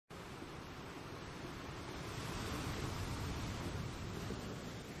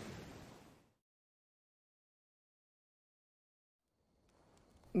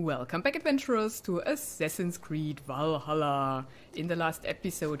Welcome back, adventurers, to Assassin's Creed Valhalla. In the last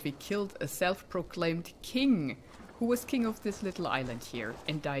episode we killed a self-proclaimed king who was king of this little island here.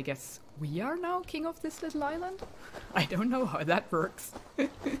 And I guess we are now king of this little island? I don't know how that works.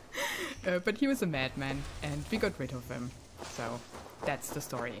 But he was a madman and we got rid of him. So that's the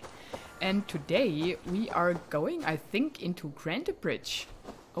story. And today we are going, I think, into Grantebridge.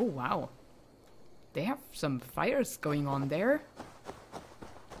 Oh wow. They have some fires going on there.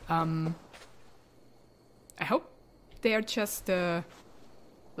 I hope they are just,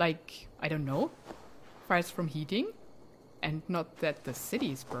 like, I don't know, fires from heating, and not that the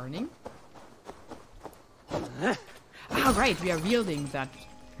city is burning. Ah, right, we are wielding that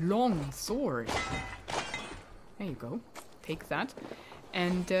long sword. There you go, take that.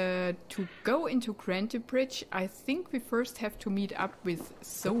 And to go into Grantebridge, I think we first have to meet up with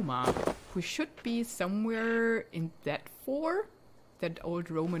Soma, who should be somewhere in that fort. That old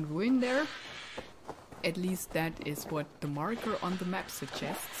Roman ruin there. At least that is what the marker on the map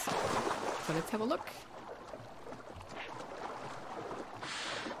suggests. So let's have a look.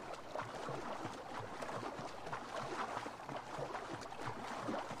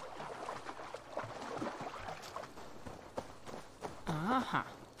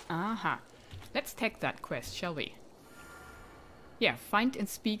 Aha. Let's take that quest, shall we? Yeah, find and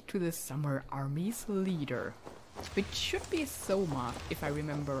speak to the Summer Army's leader. Which should be Soma, if I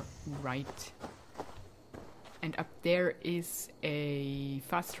remember right. And up there is a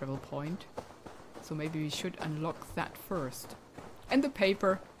fast travel point. So maybe we should unlock that first. And the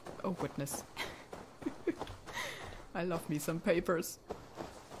paper. Oh goodness. I love me some papers.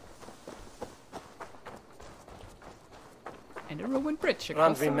 And a Roman bridge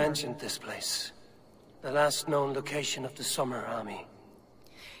across the river. mentioned this place. The last known location of the Summer Army.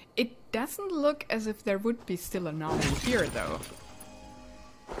 It doesn't look as if there would be still an army here, though.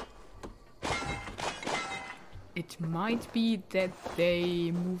 It might be that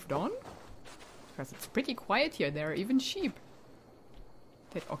they moved on? Because it's pretty quiet here. There are even sheep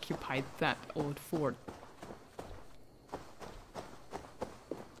that occupied that old fort.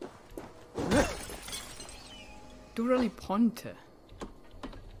 Durali Ponte.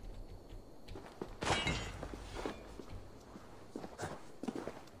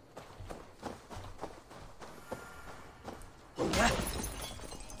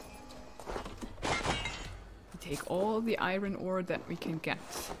 Take all the iron ore that we can get.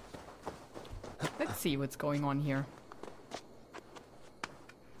 Let's see what's going on here.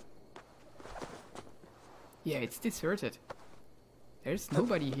 Yeah, it's deserted. There's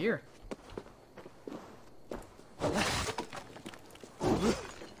nobody here.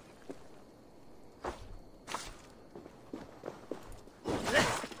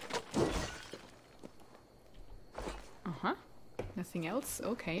 Uh-huh. Nothing else?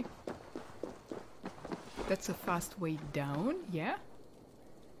 Okay. That's a fast way down, yeah?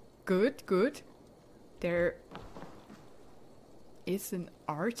 Good, good. There is an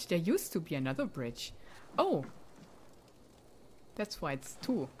arch. There used to be another bridge. Oh! That's why it's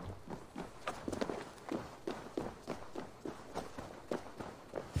two.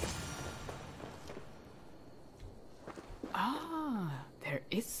 Ah, there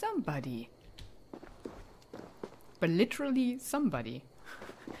is somebody. But literally somebody.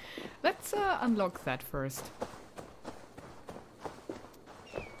 Let's unlock that first.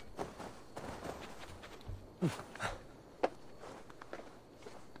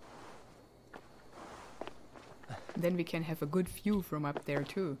 Then we can have a good view from up there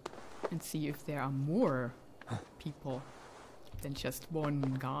too. And see if there are more people than just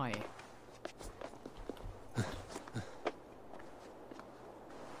one guy.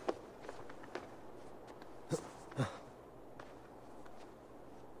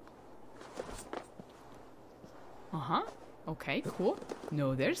 Uh-huh. Okay, cool.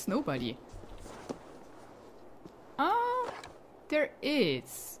 No, there's nobody. Oh, there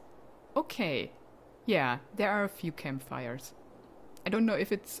is. Okay. Yeah, there are a few campfires. I don't know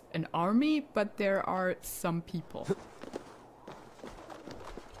if it's an army, but there are some people.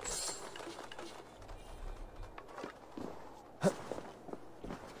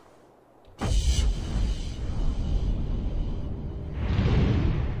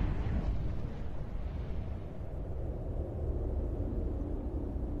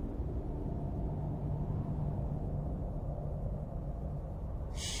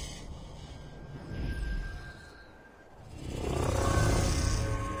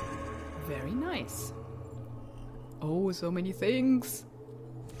 Nice. Oh, so many things.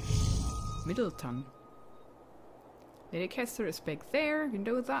 Middleton. Ladycaster is back there, you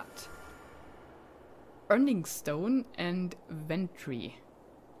know that. Earning Stone and Ventry.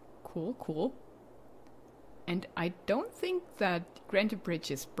 Cool, cool. And I don't think that Granite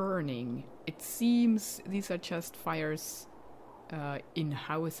Bridge is burning. It seems these are just fires in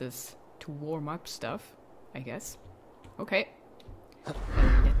houses to warm up stuff, I guess. Okay.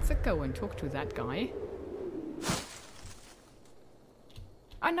 Let's go and talk to that guy.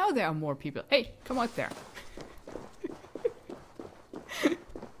 Ah, now there are more people. Hey, come out there.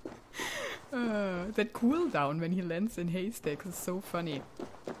 That cooldown when he lands in haystacks is so funny.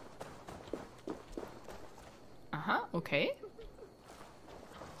 Uh-huh, okay.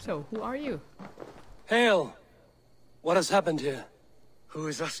 So, who are you? Hail! What has happened here? Who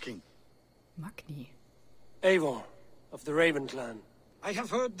is asking? Magni. Eivor, of the Raven clan. I have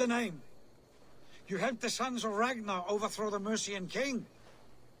heard the name. You helped the sons of Ragnar overthrow the Mercian king.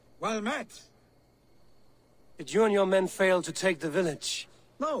 Well met. Did you and your men fail to take the village?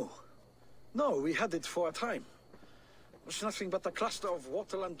 No. No, we had it for a time. It was nothing but a cluster of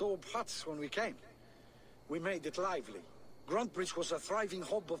wattle and daub huts when we came. We made it lively. Gruntbridge was a thriving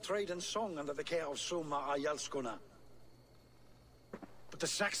hub of trade and song under the care of Soma Ayalskona. But the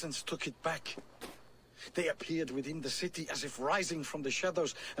Saxons took it back. They appeared within the city as if rising from the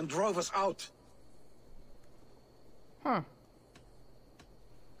shadows and drove us out. Huh.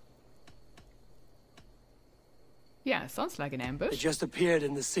 Yeah, sounds like an ambush. They just appeared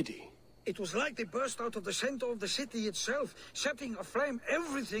in the city. It was like they burst out of the center of the city itself, setting aflame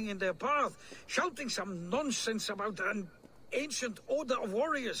everything in their path, shouting some nonsense about an ancient order of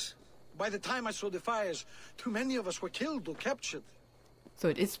warriors. By the time I saw the fires, too many of us were killed or captured. So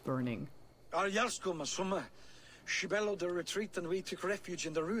it is burning. Our Yarskoma, Soma, she bellowed a retreat and we took refuge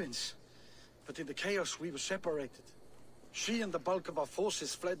in the ruins. But in the chaos we were separated. She and the bulk of our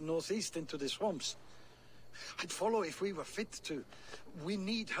forces fled northeast into the swamps. I'd follow if we were fit to. We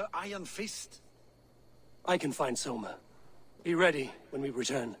need her iron fist. I can find Soma. Be ready when we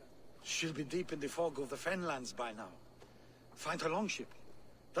return. She'll be deep in the fog of the Fenlands by now. Find her longship.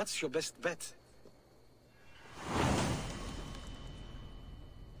 That's your best bet.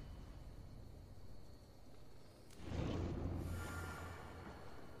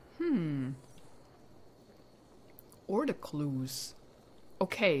 Order clues.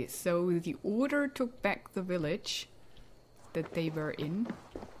 Okay, so the Order took back the village that they were in.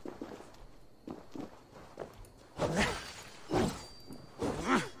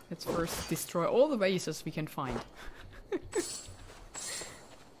 Let's first destroy all the vases we can find.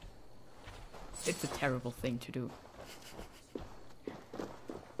 It's a terrible thing to do.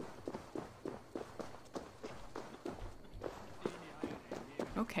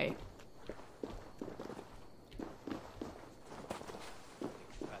 Okay.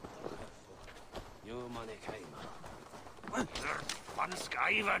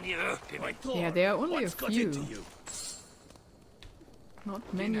 Yeah, there are only a few.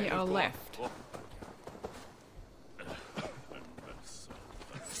 Not many are left.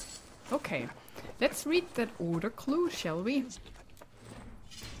 Okay, let's read that order clue, shall we?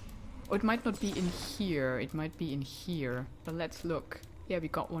 Oh, it might not be in here, it might be in here. But let's look. Yeah, we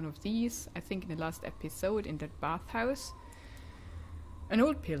got one of these, I think in the last episode, in that bathhouse. An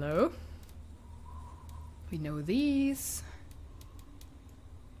old pillow. We know these.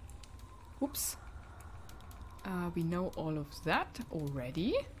 Oops. We know all of that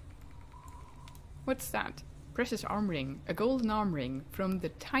already. What's that? Precious arm ring. A golden arm ring from the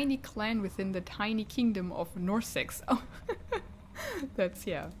tiny clan within the tiny kingdom of Norsex. Oh, that's,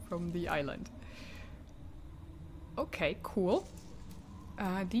 yeah, from the island. Okay, cool.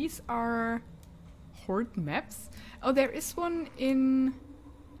 These are horde maps. Oh, there is one in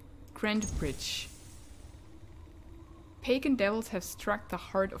Grantebridge. Pagan devils have struck the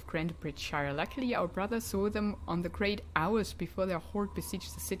heart of Grantebridgeshire. Luckily, our brothers saw them on the great hours before their horde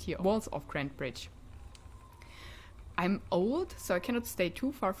besieged the city walls of Grantebridge. I'm old, so I cannot stay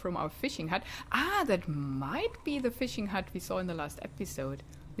too far from our fishing hut. Ah, that might be the fishing hut we saw in the last episode,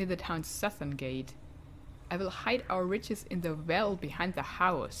 near the town's southern gate. I will hide our riches in the well behind the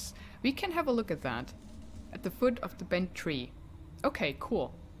house. We can have a look at that. At the foot of the bent tree. Okay,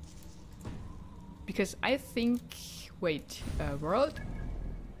 cool. Because I think... Wait, world?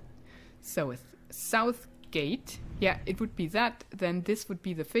 So, south gate. Yeah, it would be that. Then this would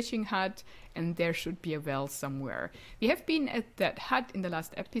be the fishing hut. And there should be a well somewhere. We have been at that hut in the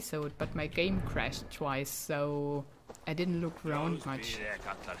last episode, but my game crashed twice, so I didn't look around much.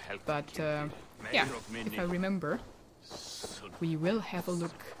 But, yeah, if I remember, we will have a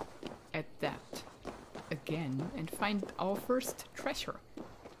look at that again and find our first treasure.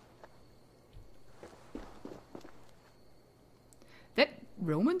 That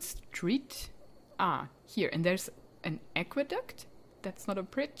Roman street... Ah, here. And there's an aqueduct? That's not a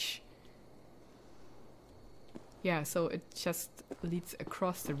bridge. Yeah, so it just leads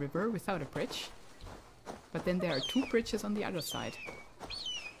across the river without a bridge. But then there are 2 bridges on the other side.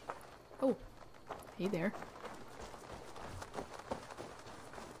 Oh, hey there.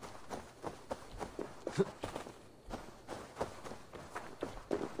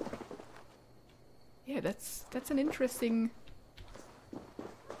 Yeah, that's an interesting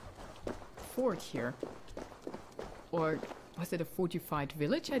fort here. Or was it a fortified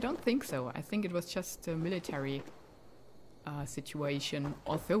village? I don't think so. I think it was just a military situation.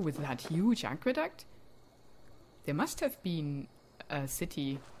 Although with that huge aqueduct, there must have been a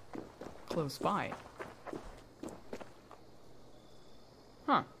city close by.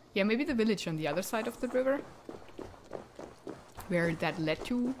 Huh. Yeah, maybe the village on the other side of the river, where that led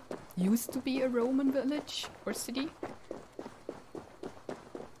to, used to be a Roman village or city.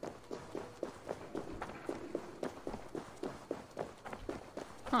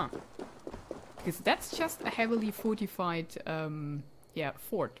 Huh. Because that's just a heavily fortified,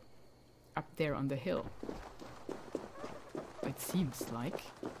 fort up there on the hill. It seems like.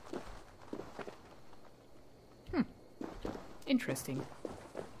 Interesting.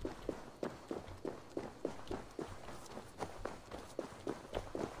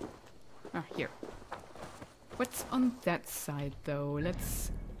 Ah, here. What's on that side, though?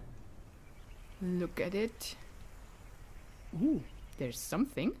 Let's look at it. Ooh, there's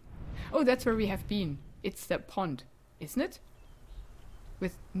something. Oh, that's where we have been. It's that pond, isn't it?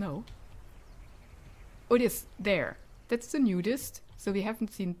 No. Oh, it is there. That's the nudist, so we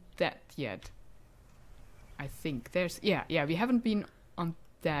haven't seen that yet. I think there's... Yeah, we haven't been on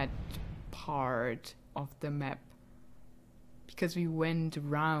that part of the map. Because we went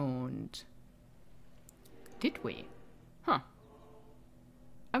round. Did we? Huh.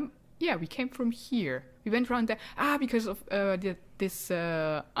 Yeah, we came from here. We went around there. Ah, because of this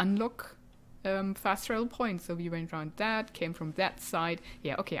unlock fast travel point. So we went around that, came from that side.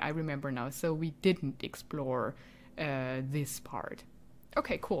 Yeah, okay, I remember now. So we didn't explore this part.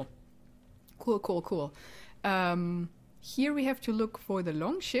 Okay, cool. Cool. Here we have to look for the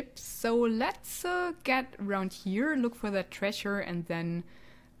longships. So let's get around here, look for that treasure, and then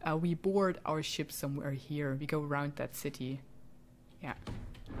we board our ship somewhere here. We go around that city. Yeah.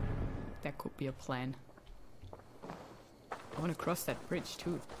 That could be a plan. I want to cross that bridge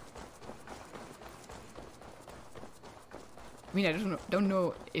too. I mean, I don't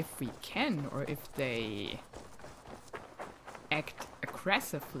know if we can or if they act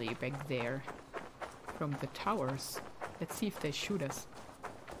aggressively back there from the towers. Let's see if they shoot us.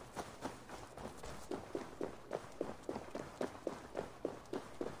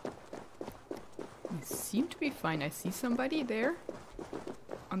 They seem to be fine. I see somebody there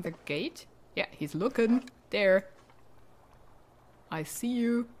on the gate. Yeah, he's looking there. I see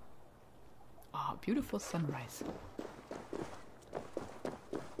you. Ah, beautiful sunrise.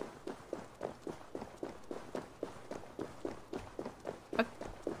 But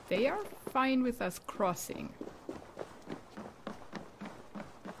they are fine with us crossing.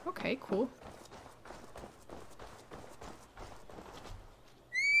 Okay, cool.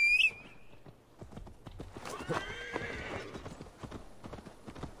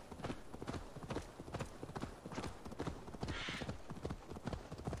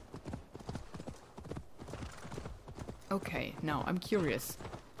 Okay, now I'm curious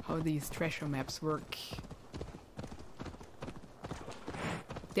how these treasure maps work.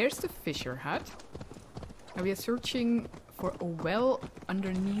 There's the fisher hut. Now we are searching for a well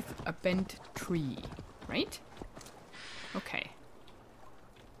underneath a bent tree, right? Okay.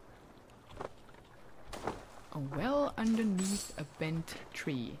 A well underneath a bent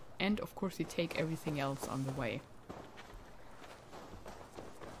tree. And of course we take everything else on the way.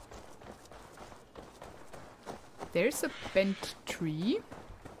 There's a bent tree.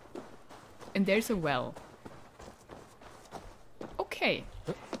 And there's a well. Okay.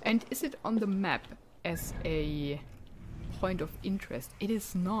 And is it on the map as a point of interest? It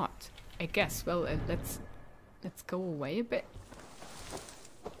is not, I guess. Well, let's go away a bit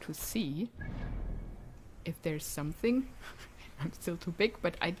to see if there's something. I'm still too big,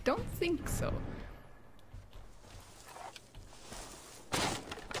 but I don't think so.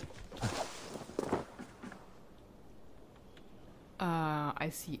 I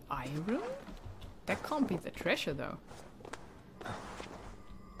see iron. That can't be the treasure, though.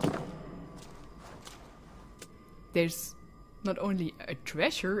 There's not only a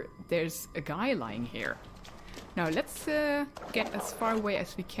treasure, there's a guy lying here. Now let's get as far away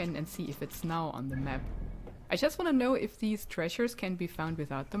as we can and see if it's now on the map. I just want to know if these treasures can be found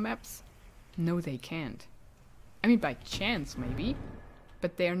without the maps. No, they can't. I mean, by chance maybe,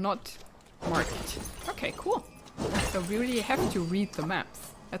 but they're not marked. Okay, cool. So we really have to read the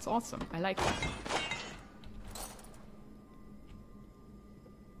maps. That's awesome. I like that.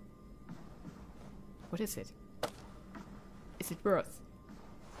 What is it? Is it worth?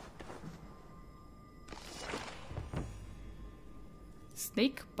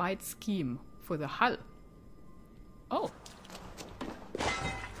 Snake bite scheme for the hull. Oh.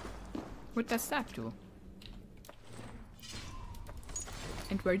 What does that do?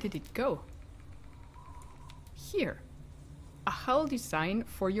 And where did it go? Here. A hull design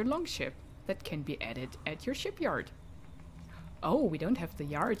for your longship that can be added at your shipyard. Oh, we don't have the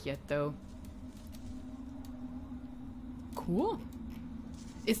yard yet though. Cool.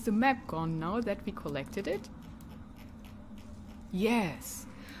 Is the map gone now that we collected it? Yes.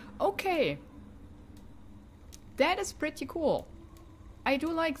 Okay. That is pretty cool. I do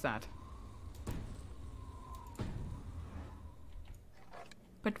like that.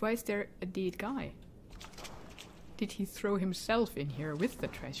 But why is there a dead guy? Did he throw himself in here with the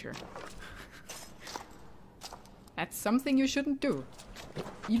treasure? That's something you shouldn't do.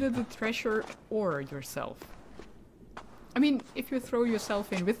 Either the treasure or yourself. I mean, if you throw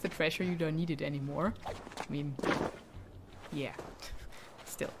yourself in with the treasure, you don't need it anymore. I mean, yeah.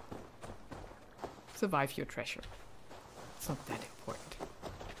 Still. Survive your treasure. It's not that important.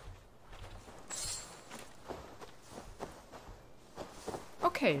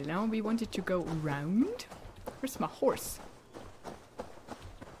 Okay, now we wanted to go around. Where's my horse?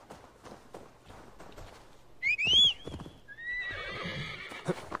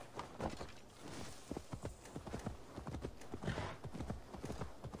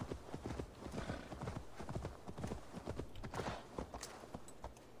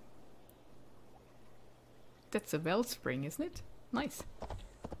 That's a wellspring, isn't it? Nice.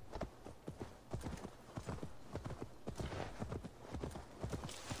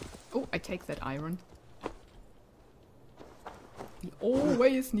 Oh, I take that iron. We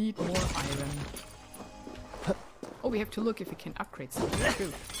always need more iron. Oh, we have to look if we can upgrade something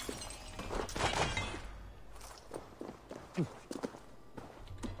too.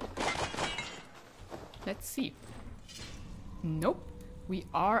 Let's see. Nope. We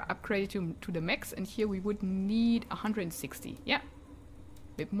are upgraded to the max, and here we would need 160. Yeah.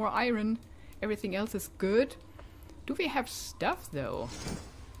 Bit more iron. Everything else is good. Do we have stuff though?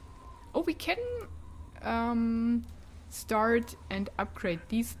 Oh, we can start and upgrade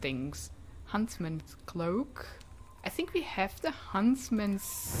these things. Huntsman's cloak. I think we have the huntsman's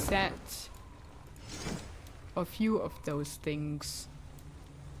set. A few of those things.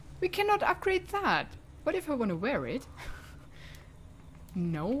 We cannot upgrade that. What if I want to wear it?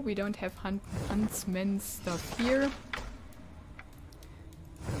 No, we don't have huntsman's stuff here.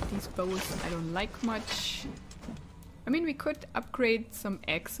 These bows I don't like much. I mean, we could upgrade some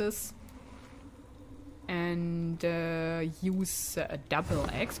axes and use a double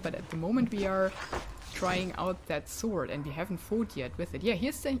axe, but at the moment we are trying out that sword and we haven't fought yet with it. Yeah,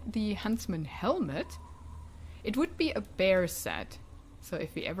 here's the huntsman helmet. It would be a bear set, so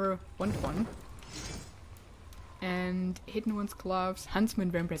if we ever want one. And hidden one's gloves, huntsman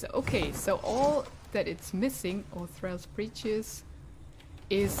vampire. Okay, so all that it's missing, or Thrall's breeches,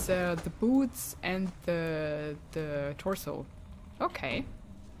 is the boots and the torso. Okay,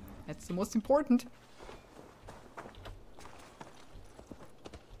 that's the most important.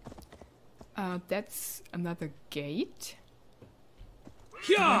 That's another gate.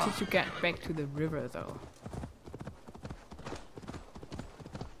 I wanted to get back to the river though.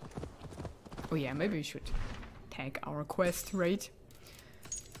 Oh yeah, maybe we should tag our quest, right?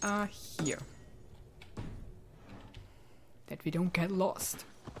 Here. That we don't get lost.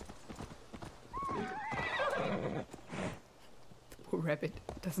 The poor rabbit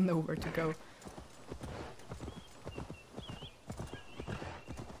doesn't know where to go.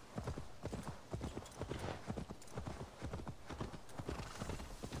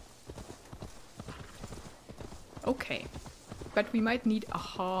 Okay, but we might need a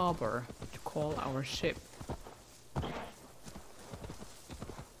harbor to call our ship.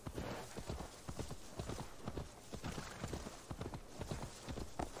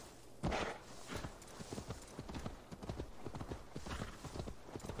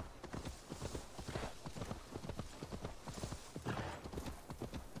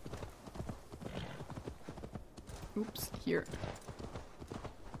 Oops, here.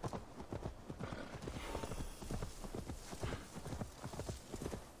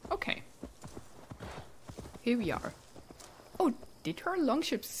 Okay. Here we are. Oh, did her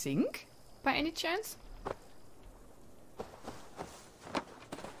longship sink? By any chance?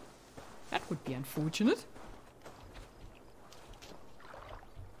 That would be unfortunate.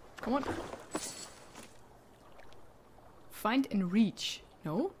 Come on. Find and reach.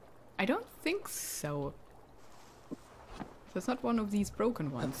 No? I don't think so. That's not one of these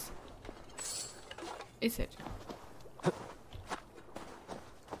broken ones. Is it?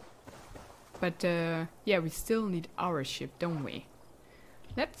 But, yeah, we still need our ship, don't we?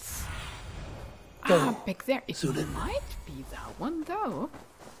 Let's... Ah, back there. It might be that one, though.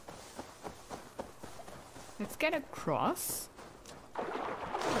 Let's get across.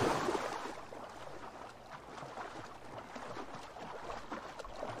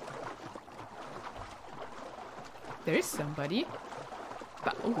 There is somebody.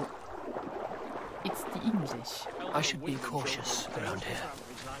 But, oh. It's the English. I should be cautious around here.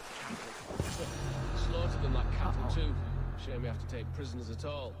 Slaughtered them like cattle too. Shame we have to take prisoners at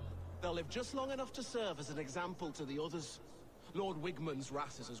all. They'll live just long enough to serve as an example to the others. Lord Wigman's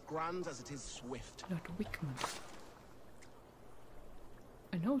wrath is as grand as it is swift. Lord Wigman.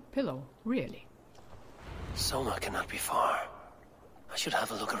 An old pillow, really? Soma cannot be far. I should have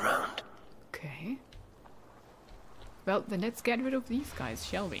a look around. Okay. Well, then let's get rid of these guys,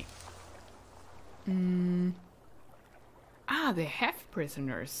 shall we? Ah, they have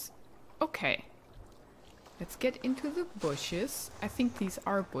prisoners. Okay. Let's get into the bushes. I think these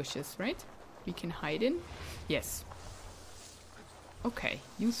are bushes, right? We can hide in? Yes. Okay,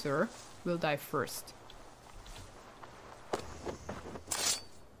 you, sir, will die first.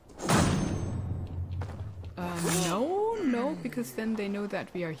 No, because then they know that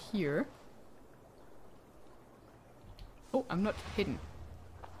we are here. Oh, I'm not hidden.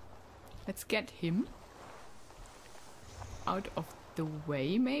 Let's get him out of the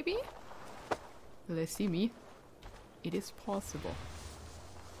way, maybe? Will they see me? It is possible.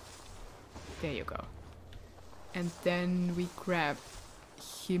 There you go. And then we grab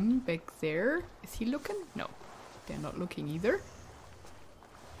him back there. Is he looking? No. They're not looking either.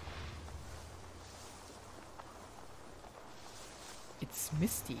 It's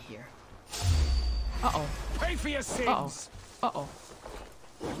misty here. Uh-oh. Pay for your sins! Uh-oh.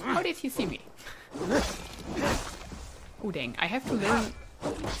 How did he see me? Oh dang, I have to learn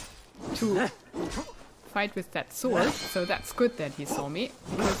to fight with that sword, so that's good that he saw me,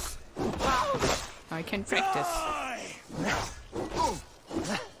 because I can practice.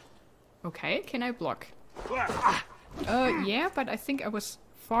 Okay, can I block? Yeah, but I think I was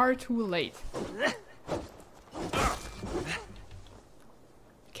far too late.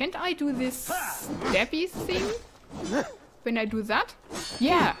 Can't I do this stabby thing when I do that?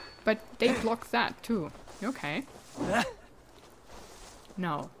 Yeah, but they block that too. Okay.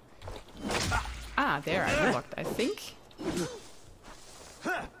 No. Ah, there I blocked, I think.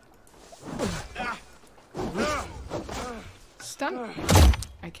 Stun.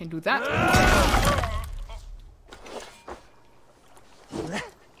 I can do that.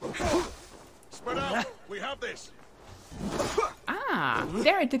 Spread out! We have this! Ah,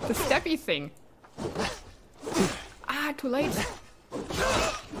 there I did the stabby thing. Ah, too late.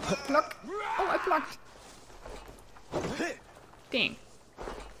 Block. Oh, I blocked. Dang.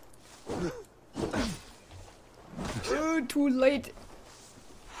 Oh, too late.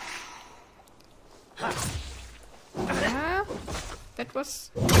 Yeah, that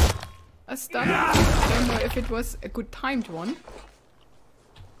was a stun. I don't know if it was a good timed one.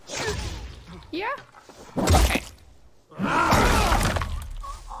 Yeah? Okay.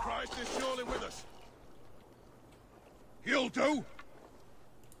 Christ is surely with us. He'll do.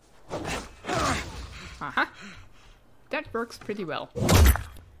 Uh-huh. That works pretty well.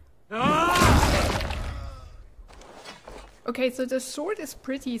 Okay, so the sword is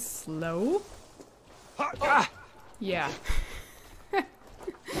pretty slow. Yeah.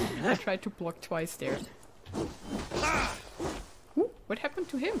 I tried to block twice there. Ooh, what happened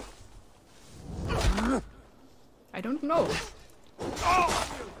to him? I don't know. I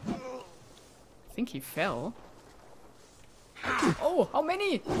think he fell. Oh, how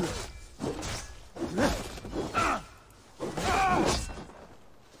many?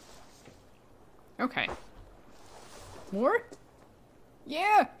 Okay. More?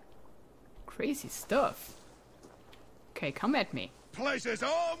 Yeah! Crazy stuff. Okay, come at me. Place is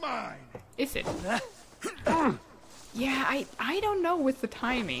all mine. Is it? Yeah, I don't know with the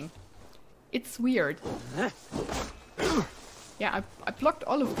timing. It's weird. Yeah, I blocked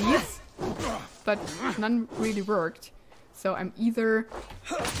all of these, but none really worked. So I'm either...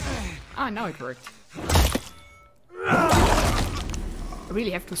 Ah, now it worked. I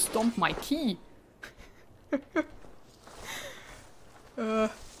really have to stomp my key.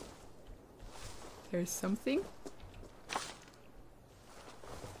 There's something.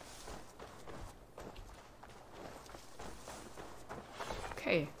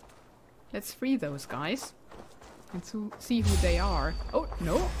 Okay, let's free those guys. and to see who they are. Oh,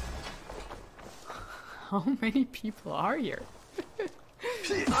 no! How many people are here?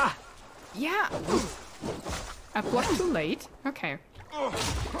 Ah, yeah! I blocked too late. Okay.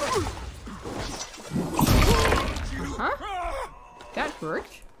 Huh? That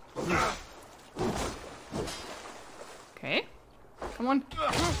worked. Okay. Come on.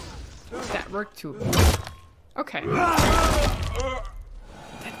 That worked too. Okay. That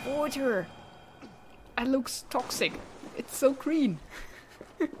water! That looks toxic. It's so green.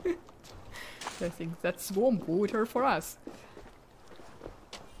 I think that's swamp water for us.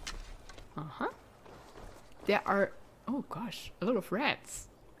 Uh-huh. There are, oh gosh, a lot of rats.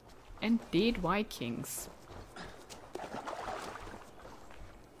 And dead Vikings.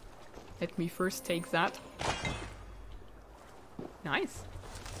 Let me first take that. Nice.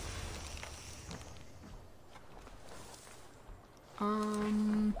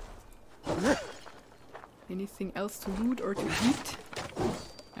 Anything else to loot or to eat?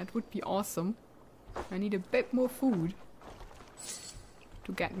 That would be awesome. I need a bit more food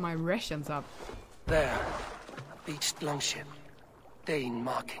to get my rations up. There. Beached longship. Dane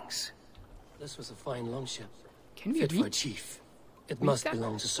markings. This was a fine longship. Can we Fit read? for a chief. It must that?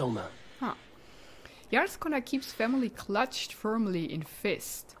 belong to Soma. Huh. Jarskona keeps family clutched firmly in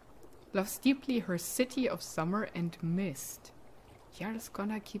fist. Loves deeply her city of summer and mist.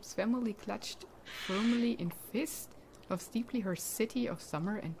 Jarskona keeps family clutched firmly in fist. Loves deeply her city of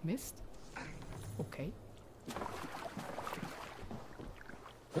summer and mist. Okay.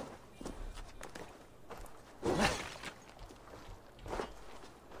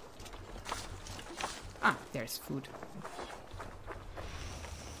 Ah, there's food.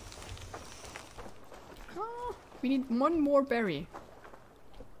 Oh, we need one more berry.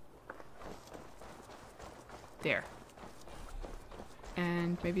 There.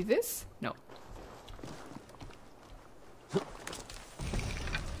 And maybe this? No.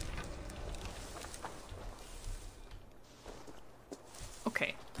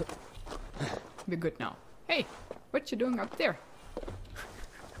 Okay. We're good now. Hey, what you doing up there?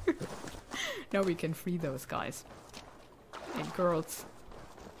 Now we can free those guys. And girls.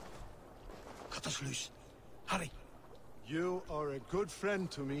 Cut us loose. Hurry. You are a good friend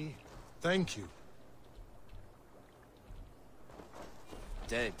to me. Thank you.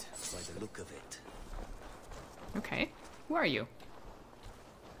 Dead, by the look of it. Okay. Who are you?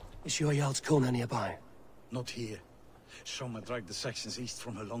 Is your Jarl's Kona nearby? Not here. Soma dragged the Saxons east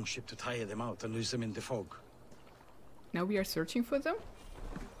from her longship to tire them out and lose them in the fog. Now we are searching for them?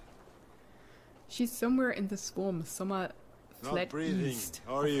 She's somewhere in the swamp. Soma fled breathing, east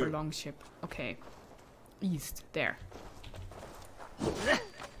are of you? her longship. Okay. East. There.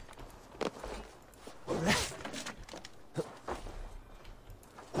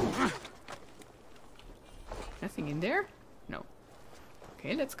 Nothing in there? No.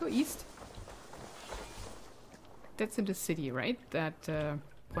 Okay, let's go east. That's in the city, right? That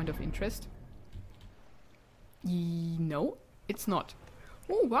point of interest. No, it's not.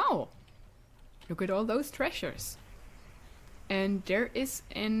 Oh, wow! Look at all those treasures. And there is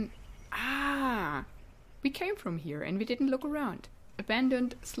an... Ah! We came from here and we didn't look around.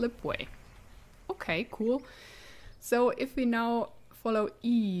 Abandoned slipway. Okay, cool. So if we now follow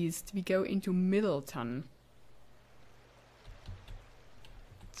east, we go into Middleton.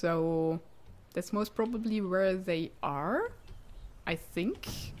 So that's most probably where they are, I think.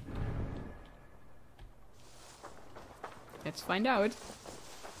 Let's find out.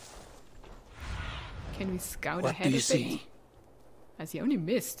 Can we scout What ahead do you a bit? see? I see only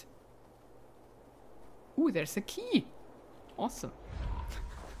mist. Ooh, there's a key. Awesome.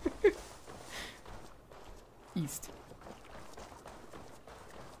 East.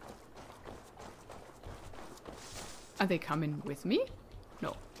 Are they coming with me?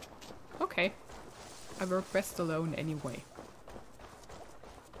 No. Okay. I work best alone anyway.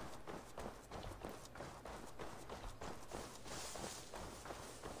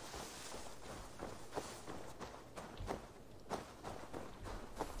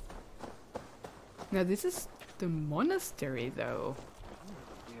 Now this is the monastery though.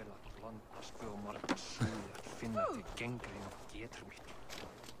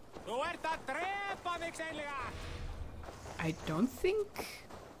 I don't think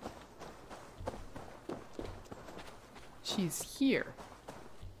she's here.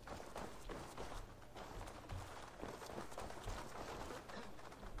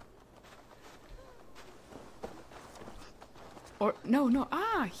 Or no,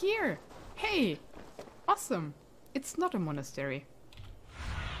 here. Hey, awesome. It's not a monastery.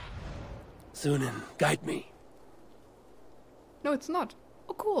 Sunan, guide me. No, it's not.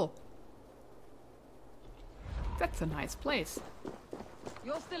 Oh, cool. That's a nice place.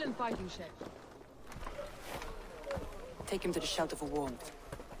 You're still in fighting shape. Take him to the shelter for warmth.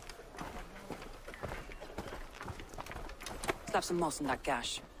 Slap some moss in that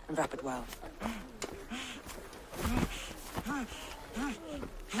gash, and wrap it well.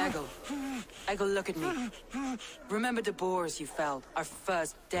 Eggle, look at me. Remember the boars you felled, our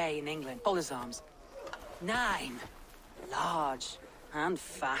first day in England? Hold his arms. 9. Large and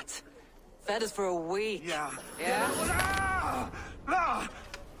fat. Fed us for a week. Yeah. Yeah?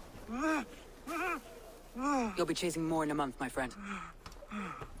 You'll be chasing more in a month, my friend.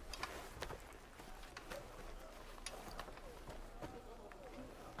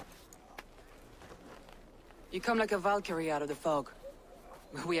 You come like a Valkyrie out of the fog.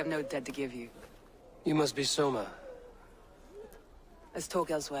 We have no dead to give you. You must be Soma. Let's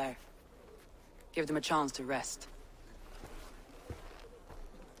talk elsewhere. Give them a chance to rest.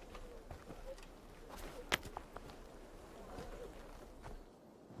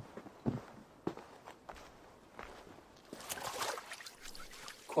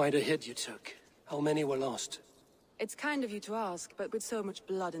 Quite a hit you took. How many were lost? It's kind of you to ask, but with so much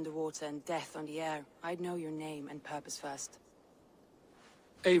blood in the water and death on the air, I'd know your name and purpose first.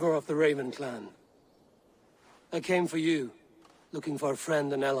 Eivor of the Raven clan. I came for you, looking for a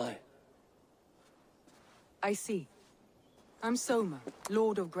friend and ally. I see. I'm Soma,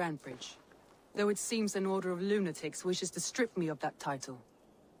 Lord of Grandbridge. Though it seems an order of lunatics wishes to strip me of that title.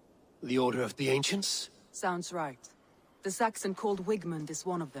 The Order of the Ancients? Sounds right. The Saxon called Wigmund is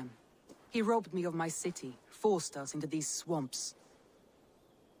one of them. He robbed me of my city, forced us into these swamps.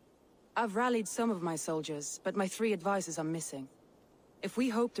 I've rallied some of my soldiers, but my 3 advisors are missing. If we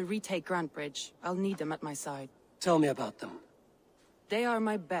hope to retake Grandbridge, I'll need them at my side. Tell me about them. They are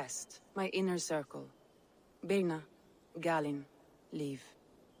my best, my inner circle. Birna, Galin, Leave.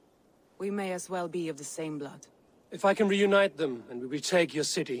 We may as well be of the same blood. If I can reunite them and we retake your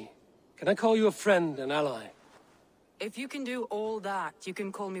city, can I call you a friend and ally? If you can do all that, you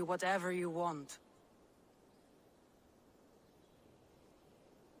can call me whatever you want.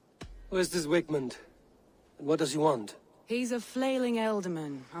 Who is this Wigmund? And what does he want? He's a flailing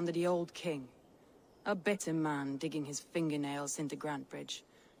elderman under the old king. A bitter man digging his fingernails into Grandbridge,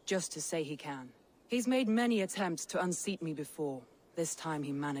 just to say he can. He's made many attempts to unseat me before. This time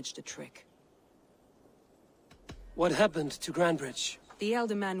he managed a trick. What happened to Grandbridge? The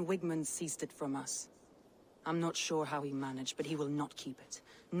elderman Wigmund seized it from us. I'm not sure how he managed, but he will not keep it.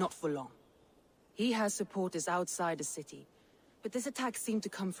 Not for long. He has supporters outside the city, but this attack seemed to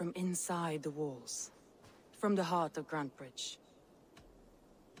come from inside the walls. From the heart of Grandbridge.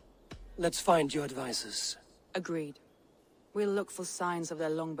 Let's find your advisors. Agreed. We'll look for signs of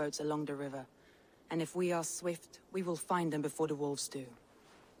their longboats along the river. And if we are swift, we will find them before the wolves do.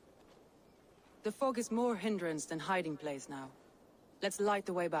 The fog is more hindrance than hiding place now. Let's light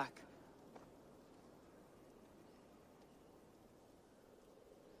the way back.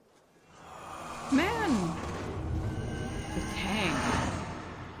 Man! The tank.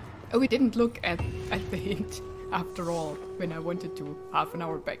 Oh, we didn't look at the hint, after all, when I wanted to, half an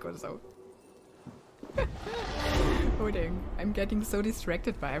hour back or so. Oh dang, I'm getting so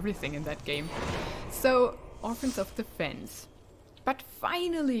distracted by everything in that game. So, Orphans of the Fence. But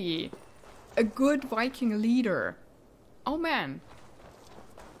finally! A good Viking leader. Oh man.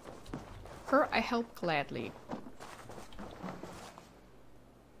 Her I help gladly.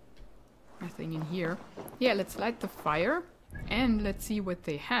 Nothing in here. Yeah, let's light the fire. And let's see what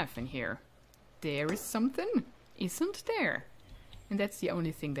they have in here. There is something, isn't there? And that's the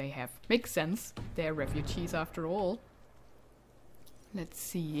only thing they have. Makes sense. They're refugees after all. Let's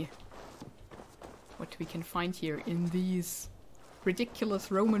see what we can find here in these ridiculous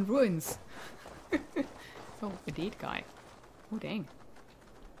Roman ruins. Oh, a dead guy. Oh dang.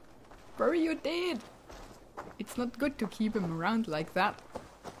 Bury your dead! It's not good to keep him around like that.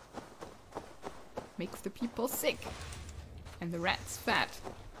 Makes the people sick. And the rats fat.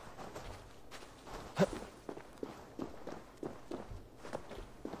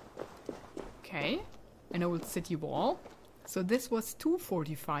 Okay, an old city wall. So this was too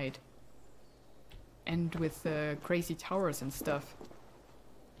fortified. And with crazy towers and stuff.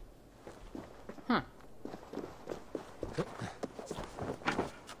 Huh.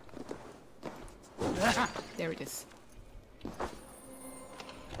 Ah, there it is.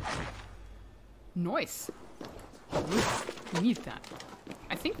 Nice. We need that.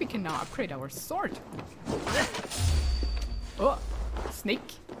 I think we can now upgrade our sword. Oh, snake.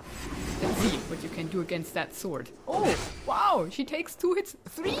 Let's see what you can do against that sword. Oh, wow, she takes 2 hits.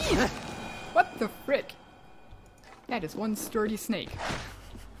 3! What the frick? That is one sturdy snake.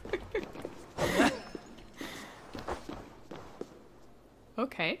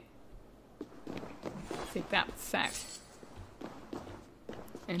 Okay. Take that sack.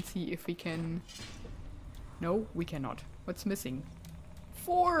 And see if we can... No, we cannot. What's missing?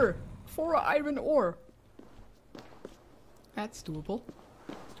 4 iron ore! That's doable.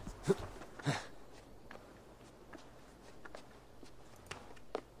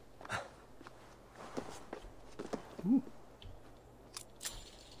 Ooh.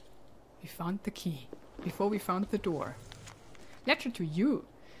 We found the key. Before we found the door. Letter to you.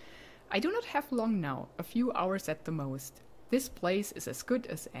 I do not have long now, a few hours at the most. This place is as good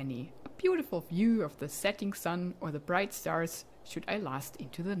as any. A beautiful view of the setting sun or the bright stars should I last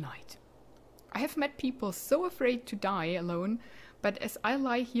into the night. I have met people so afraid to die alone, but as I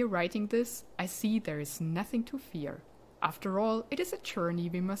lie here writing this, I see there is nothing to fear. After all, it is a journey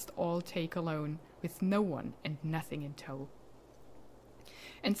we must all take alone, with no one and nothing in tow.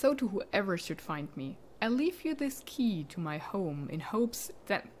 And so to whoever should find me, I leave you this key to my home in hopes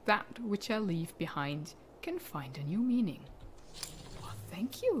that that which I leave behind can find a new meaning. Well,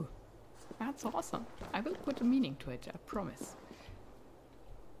 thank you. That's awesome. I will put a meaning to it, I promise.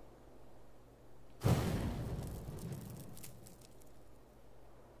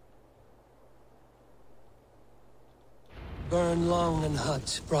 Burn long and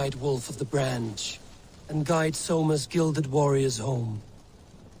hot, bright wolf of the branch, and guide Soma's gilded warriors home.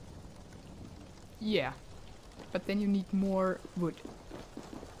 Yeah, but then you need more wood.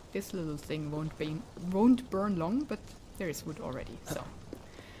 This little thing won't burn long, but there is wood already, so...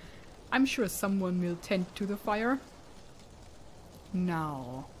 I'm sure someone will tend to the fire.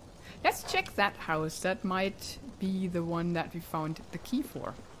 Now, let's check that house. That might be the one that we found the key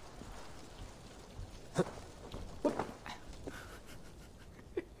for. Whoop.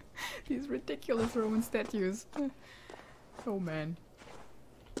 These ridiculous Roman statues. Oh man.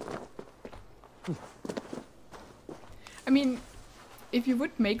 I mean, if you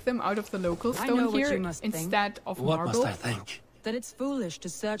would make them out of the local stone here instead of marble... What must I think? That it's foolish to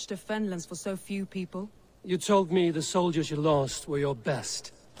search the Fenlands for so few people. You told me the soldiers you lost were your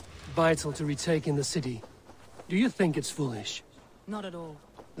best. Vital to retaking the city. Do you think it's foolish? Not at all.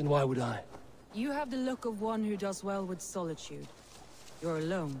 Then why would I? You have the look of one who does well with solitude. You're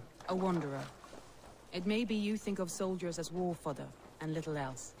alone, a wanderer. It may be you think of soldiers as war fodder and little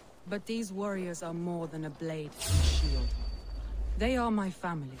else. But these warriors are more than a blade and a shield. They are my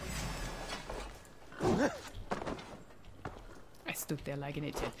family. I stood there like an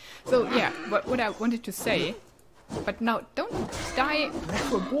idiot. So yeah, what I wanted to say... But now, don't die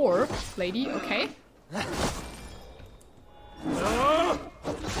to a boar, lady, okay? Oh,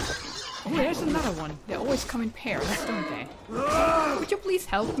 there's another one. They always come in pairs, don't they? Would you please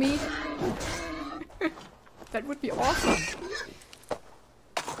help me? That would be awesome.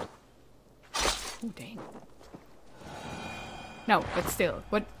 Oh, dang. No, but still,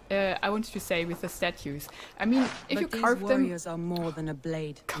 what I wanted to say with the statues. I mean, if you carve them... But these warriors are more than a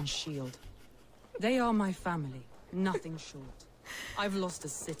blade and shield. They are my family, nothing short. I've lost a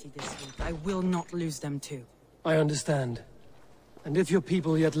city this week. I will not lose them too. I understand. And if your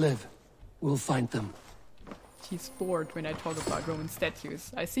people yet live, we'll find them. She's bored when I talk about Roman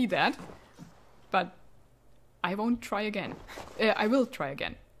statues. I see that. But I won't try again. I will try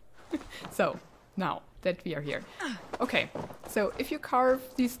again. So, now that we are here. Okay, so if you carve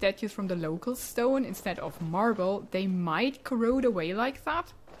these statues from the local stone instead of marble, they might corrode away like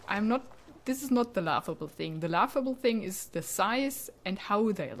that. This is not the laughable thing. The laughable thing is the size and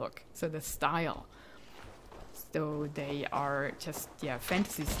how they look. So the style. So they are just, yeah,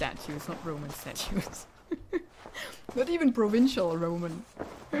 fantasy statues, not Roman statues. Not even provincial Roman.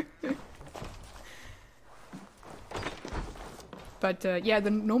 But yeah,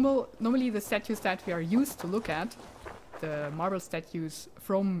 normally the statues that we are used to look at, the marble statues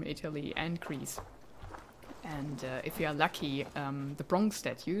from Italy and Greece. And if we are lucky, the bronze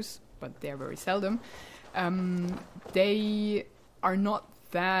statues, but they're very seldom, they are not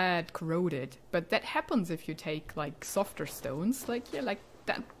that corroded. But that happens if you take like softer stones, like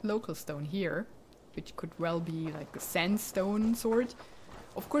that local stone here, which could well be like a sandstone sort.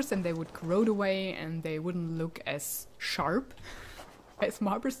 Of course, then they would corrode away and they wouldn't look as sharp as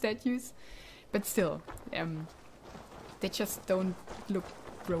marble statues. But still, they just don't look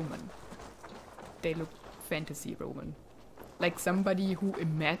Roman. They look fantasy Roman. Like somebody who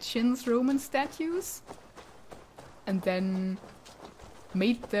imagines Roman statues and then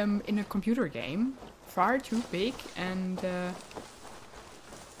made them in a computer game. Far too big and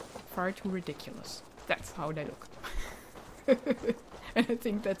far too ridiculous. That's how they look. And I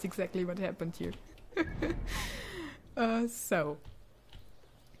think that's exactly what happened here. So,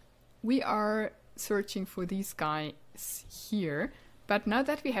 we are searching for these guys here, But now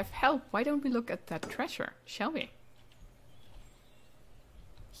that we have help, why don't we look at that treasure, shall we?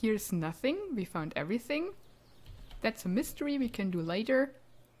 Here's nothing. We found everything. That's a mystery we can do later.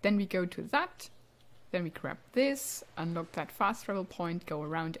 Then we go to that. Then we grab this, unlock that fast travel point, go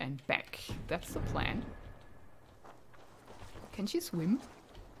around and back. That's the plan. Can she swim?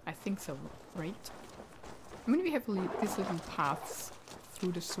 I think so, right? I mean, we have these little paths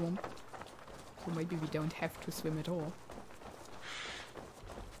through the swamp. So maybe we don't have to swim at all.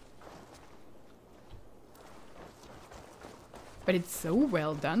 But it's so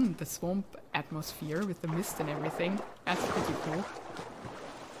well done, the swamp atmosphere with the mist and everything. That's pretty cool.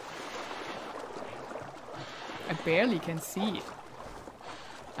 I barely can see it.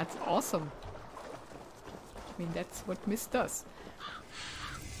 That's awesome. I mean, that's what mist does.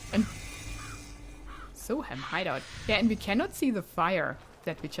 And Soham hideout. Yeah, and we cannot see the fire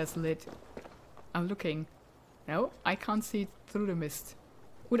that we just lit. I'm looking. No, I can't see it through the mist.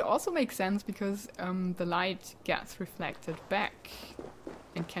 Would also make sense because the light gets reflected back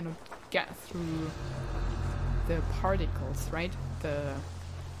and cannot get through the particles, right? The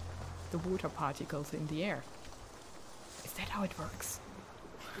water particles in the air. Is that how it works?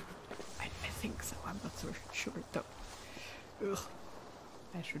 I think so. I'm not so sure though. Ugh.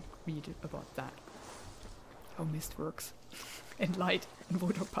 I should read about that. How mist works. And light and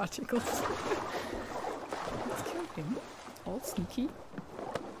water particles. Let's kill him. All sneaky.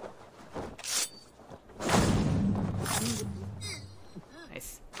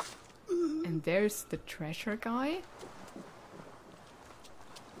 Nice. And there's the treasure guy.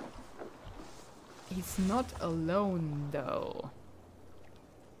 He's not alone though.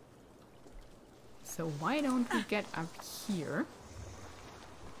 So why don't we get up here?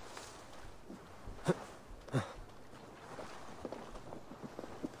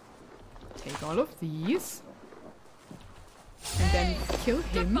 Take all of these. And then kill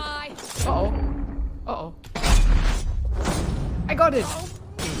him. Uh-oh. Uh-oh. I got it!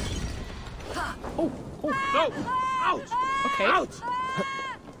 Oh! Oh! No! Out! Okay. Out!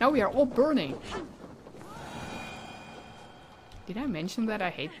 Now we are all burning. Did I mention that I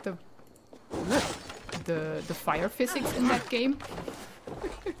hate the fire physics in that game?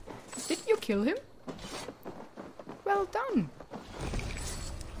 Did you kill him? Well done.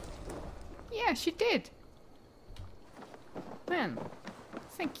 Yeah, she did. Man,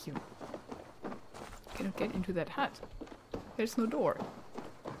 thank you. Cannot get into that hut. There's no door.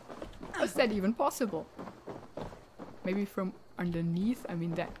 How's that even possible? Maybe from underneath? I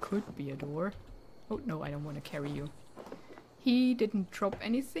mean, that could be a door. Oh, no, I don't want to carry you. He didn't drop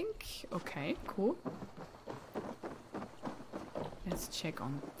anything. Okay, cool. Let's check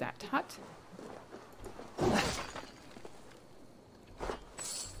on that hut.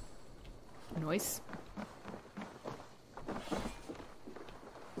 Nice.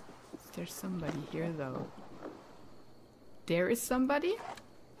 Is there somebody here, though? There is somebody?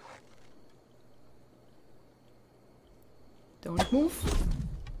 Don't move.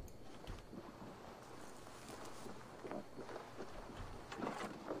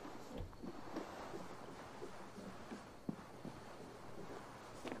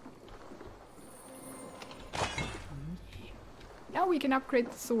 Now we can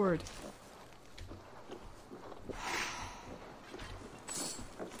upgrade the sword.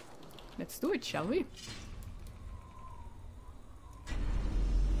 Let's do it, shall we?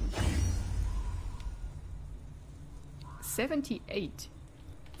 $78.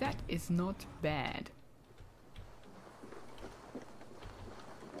 That is not bad.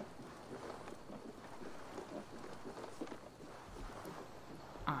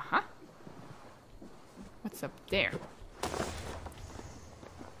 Uh-huh. What's up there?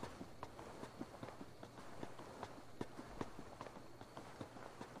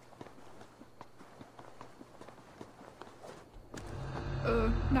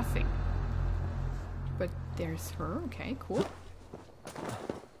 Nothing. But there's her. Okay, cool.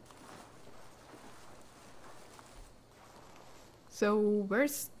 So,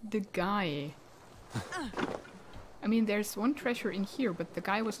 where's the guy? I mean, there's one treasure in here, but the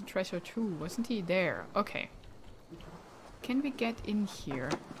guy was a treasure too, wasn't he? There. Okay. Can we get in here?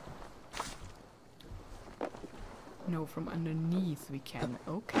 No, from underneath we can.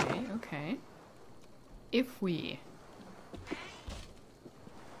 Okay, okay. If we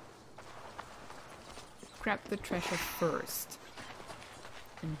grab the treasure first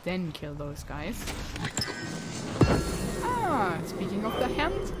and then kill those guys. Ah, speaking of the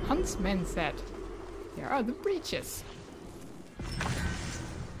huntsman set, there are the breaches.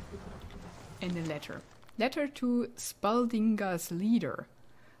 And a letter. Letter to Spaldinga's leader.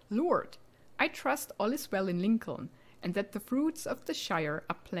 Lord, I trust all is well in Lincoln. and that the fruits of the Shire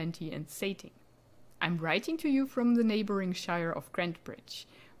are plenty and sating. I'm writing to you from the neighboring Shire of Grantbridge,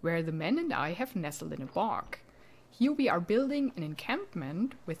 where the men and I have nestled in a bog. Here we are building an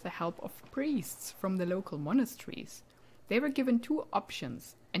encampment with the help of priests from the local monasteries. They were given 2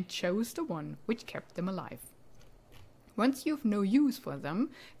 options and chose the one which kept them alive. Once you've no use for them,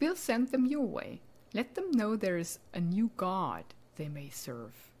 we'll send them your way. Let them know there is a new god they may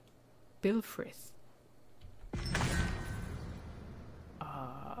serve. Bilfrith.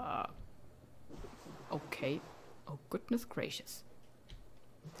 Okay. Oh, goodness gracious.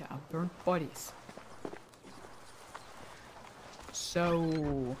 There are burnt bodies.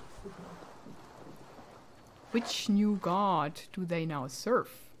 So, which new god do they now serve?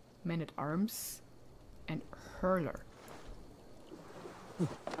 Man-at-Arms and Hurler.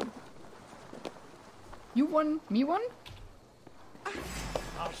 You won, me won?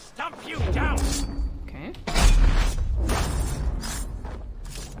 I'll stamp you down! Okay.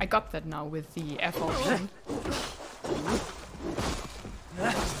 I got that now with the F option.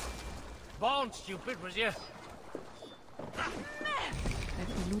 Born stupid, was you? Let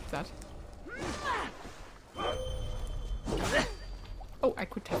me loot that. Oh, I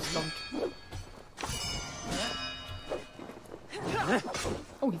could have stomped.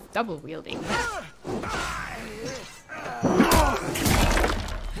 Oh, he's double wielding.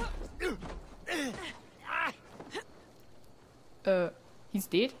 He's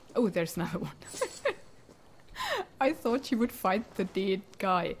dead? Oh, there's another one. I thought she would fight the dead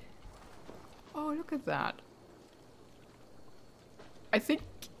guy. Oh, look at that. I think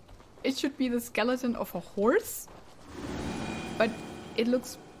it should be the skeleton of a horse, but it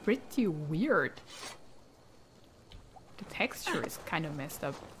looks pretty weird. The texture is kind of messed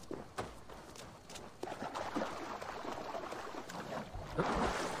up.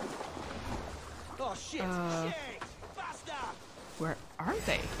 Oh shit! Shit! Faster! Where are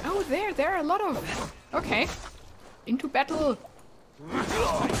they? Oh, there are a lot of them. Okay. Into battle.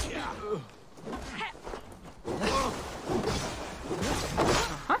 Uh-huh.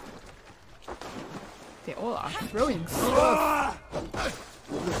 They all are throwing stuff.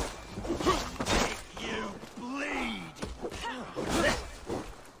 You bleed!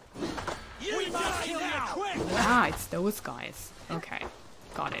 We must kill you quick! Ah, it's those guys. Okay.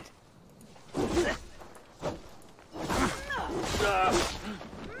 Got it.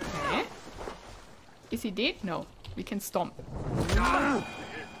 Okay. Is he dead? No. We can stomp.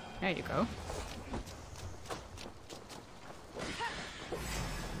 There you go.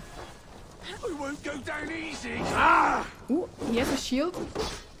 I won't go down easy! Ooh, he has a shield.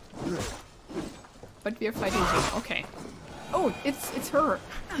 But we are fighting him. Okay. Oh, it's her.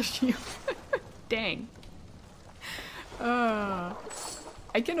 The shield. Dang. I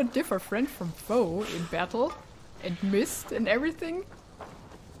cannot differ friend from foe in battle. And mist and everything.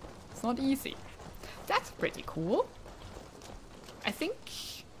 It's not easy. That's pretty cool. I think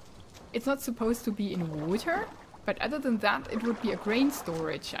it's not supposed to be in water, but other than that, it would be a grain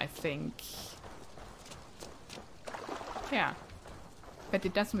storage, I think. Yeah. But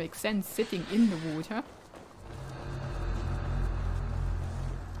it doesn't make sense sitting in the water.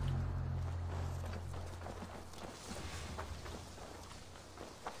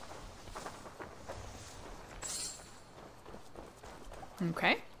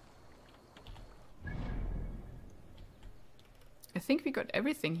 Okay. I think we got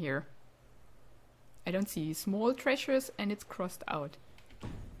everything here. I don't see small treasures and it's crossed out.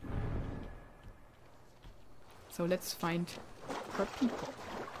 So let's find her people.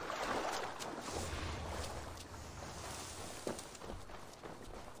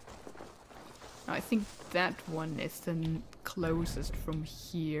 Now, I think that one is the closest from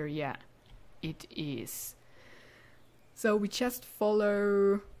here. Yeah, it is. So we just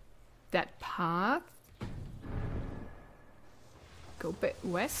follow that path. Go back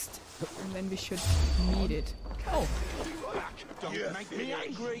west, and then we should meet it. Oh, Don't make me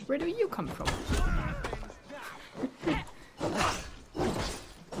angry! where do you come from?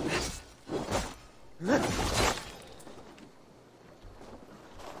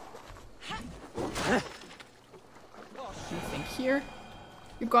 Anything here?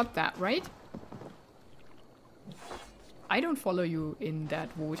 You got that, right? I don't follow you in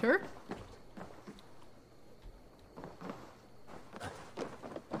that water.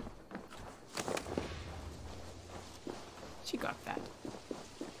 She got that.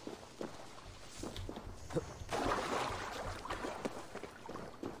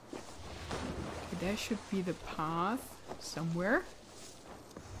 Okay, there should be the path somewhere.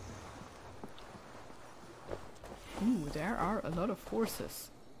 Ooh, there are a lot of horses.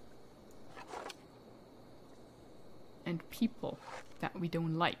 and people that we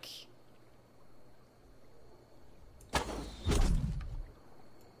don't like.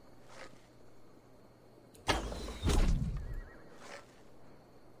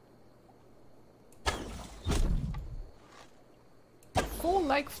 Fall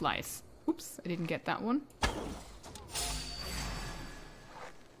like flies. Oops, I didn't get that one.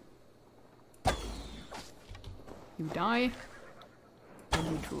 You die. And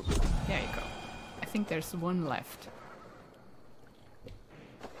you droop. There you go. I think there's one left.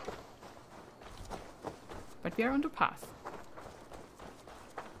 But we are on the path.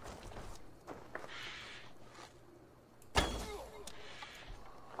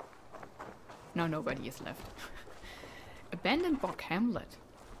 Now nobody is left. Abandoned Bog Hamlet.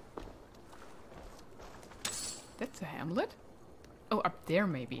 That's a hamlet? Oh, up there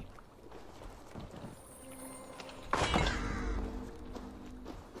maybe.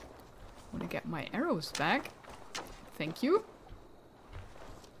 Want to get my arrows back? Thank you.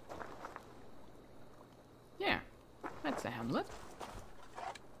 Yeah, that's a hamlet.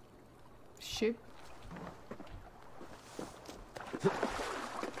 Ship.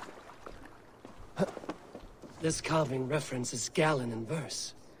 This carving references Galen in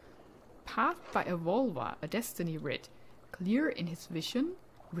verse. Path by a Volva, a destiny writ. Clear in his vision,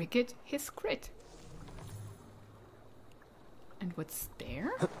 rigid his grit. And what's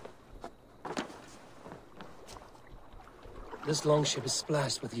there? This longship is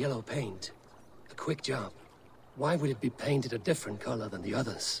splashed with yellow paint. A quick job. Why would it be painted a different color than the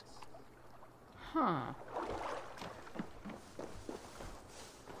others? Huh.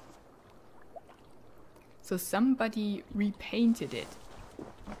 So somebody repainted it.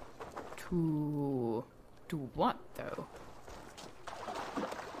 To do what, though?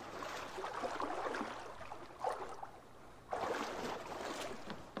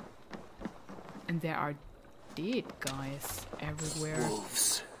 And there are dead guys everywhere.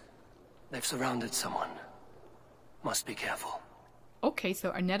 Wolves. They've surrounded someone. Must be careful. Okay,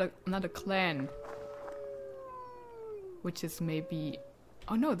 so another clan. Which is maybe...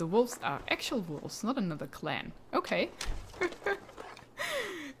 Oh no, the wolves are actual wolves, not another clan. Okay.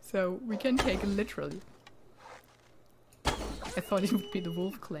 So we can take it literally. I thought it would be the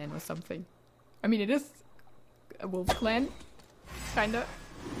wolf clan or something. I mean, it is a wolf clan, kinda.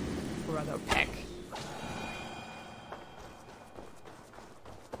 Or rather a pack.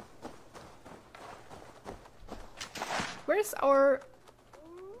 Where's our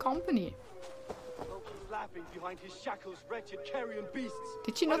company? Behind his shackles, wretched carrion beasts.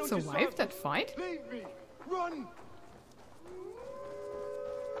 Did she not survive that fight? Leave me! Run!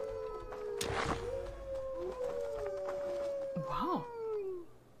 Wow.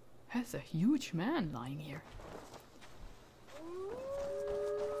 That's a huge man lying here.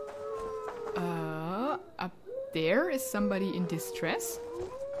 Up there is somebody in distress.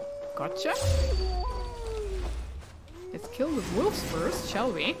 Gotcha. Let's kill the wolves first,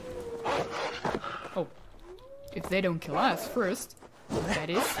 shall we? Oh. If they don't kill us first, that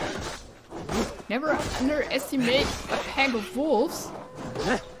is. Never underestimate a pack of wolves.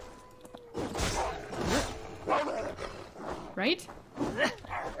 Right?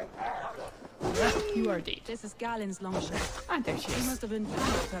 You are dead. This is Galen's longship. Ah, there she He is. must have been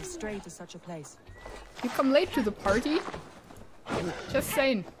proud to have strayed to such a place. You come late to the party? Just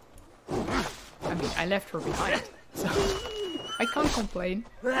saying. I mean, I left her behind, so I can't complain.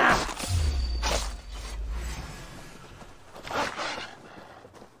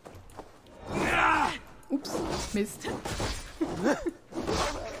 Oops, missed.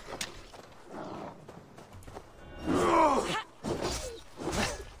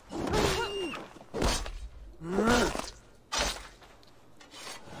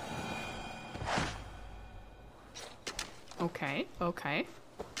 Okay, okay.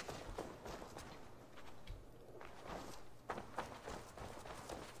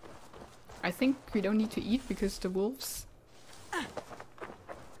 I think we don't need to eat because the wolves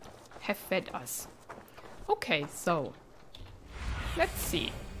have fed us. Okay, so let's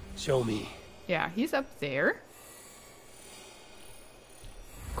see. Show me. Yeah, he's up there.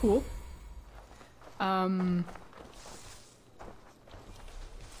 Cool. Can't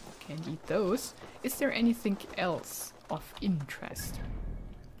eat those. Is there anything else of interest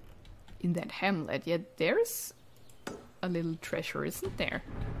in that hamlet? Yeah, there's a little treasure, isn't there?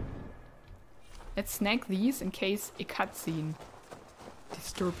 Let's snag these in case a cutscene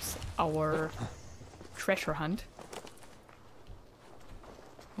disturbs our treasure hunt.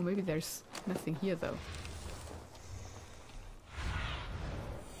 Or maybe there's nothing here though.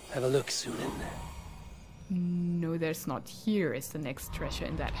 Have a look, Sunan. No, there's not. Here is the next treasure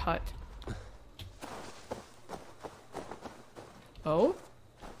in that hut. Oh,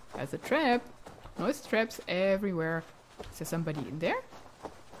 there's a trap. Noise traps everywhere. Is there somebody in there?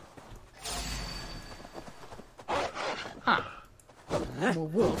 Huh. More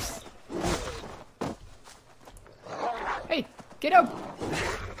wolves. Hey, get up!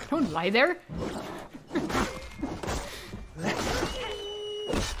 Don't lie there!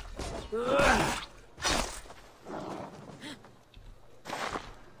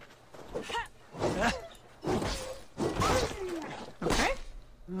 Okay.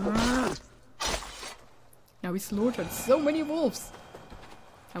 Now we slaughtered so many wolves.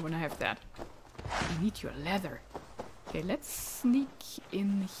 I wanna have that. I need your leather. Okay, let's sneak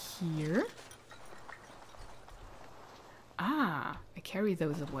in here. Ah, I carry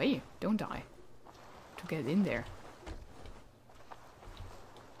those away, don't I? To get in there.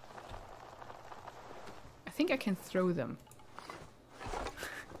 I think I can throw them.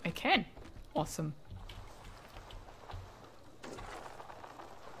 I can. Awesome.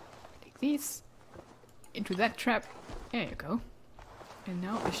 Take these into that trap. There you go. And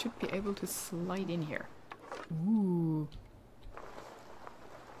now I should be able to slide in here. Ooh.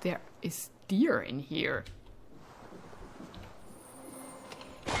 There is deer in here.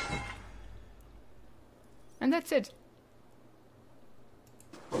 And that's it.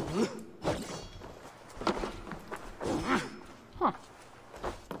 Huh.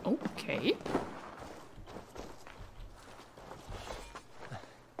 Okay.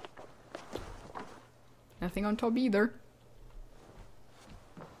 Nothing on top either.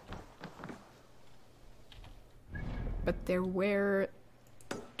 But there were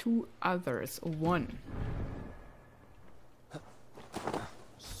two others. One.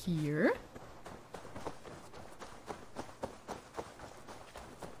 Here.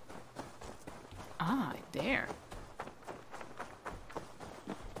 Ah, there.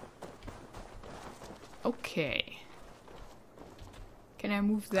 Okay. Can I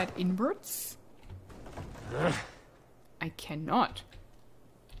move that inwards? I cannot.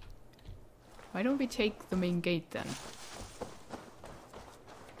 Why don't we take the main gate then?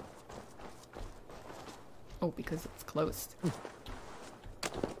 Oh, because it's closed. You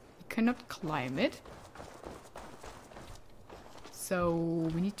cannot climb it. So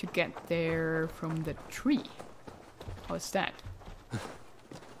we need to get there from the tree. How's that?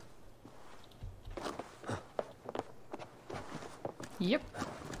 Yep.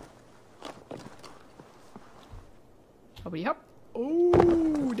 Hoppity hop.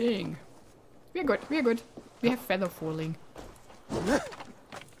 Oh, dang. We're good, we're good. We have feather falling.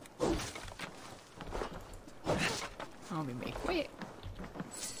 Oh, we make way.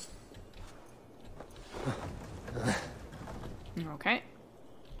 Okay.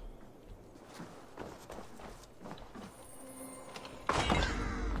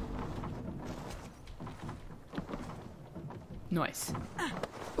 Nice.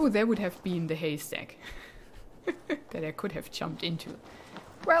 Oh, there would have been the haystack that I could have jumped into.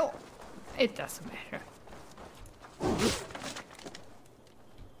 Well, it doesn't matter.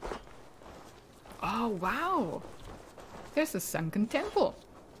 Oh, wow! There's a sunken temple.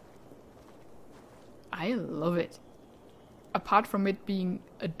 I love it. Apart from it being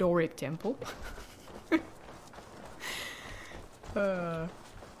a Doric temple.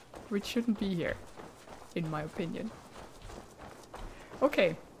 Which shouldn't be here, in my opinion.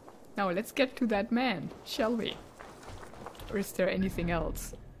 Okay, now let's get to that man, shall we? Or is there anything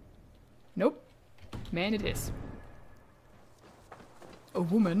else? Nope. Man it is. A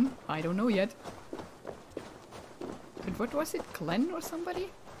woman? I don't know yet. But what was it? Glenn or somebody?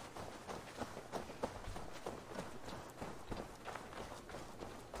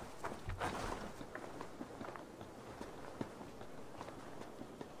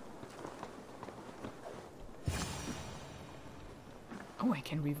 Oh, I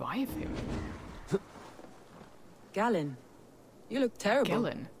can revive him. Galen, you look terrible.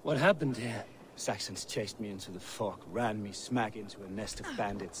 Galen. What happened here? Saxons chased me into the fog, ran me smack into a nest of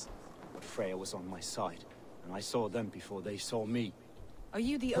bandits. But Freya was on my side, and I saw them before they saw me. Are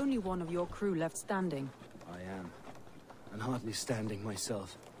you the only one of your crew left standing? I am. And hardly standing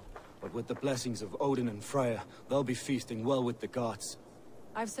myself. But with the blessings of Odin and Freya, they'll be feasting well with the gods.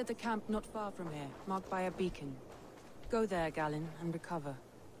 I've set a camp not far from here, marked by a beacon. Go there, Galen, and recover.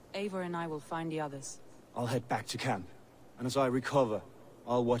 Eivor and I will find the others. I'll head back to camp. And as I recover,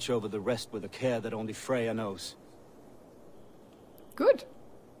 I'll watch over the rest with a care that only Freya knows. Good.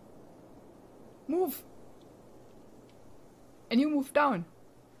 Move. And you move down.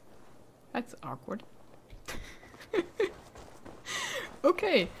 That's awkward.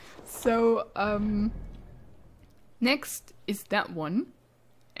 Okay, so next is that one,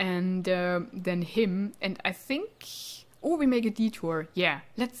 and then him, and I think Or we make a detour. Yeah,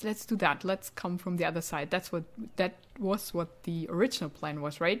 let's do that. Let's come from the other side. That was what the original plan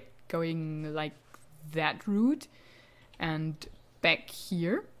was, right? Going like that route and back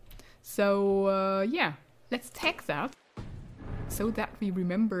here. So yeah, let's take that so that we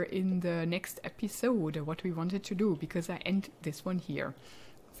remember in the next episode what we wanted to do, because I end this one here.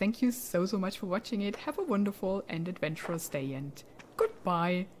 Thank you so much for watching it. Have a wonderful and adventurous day, and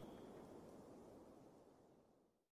goodbye.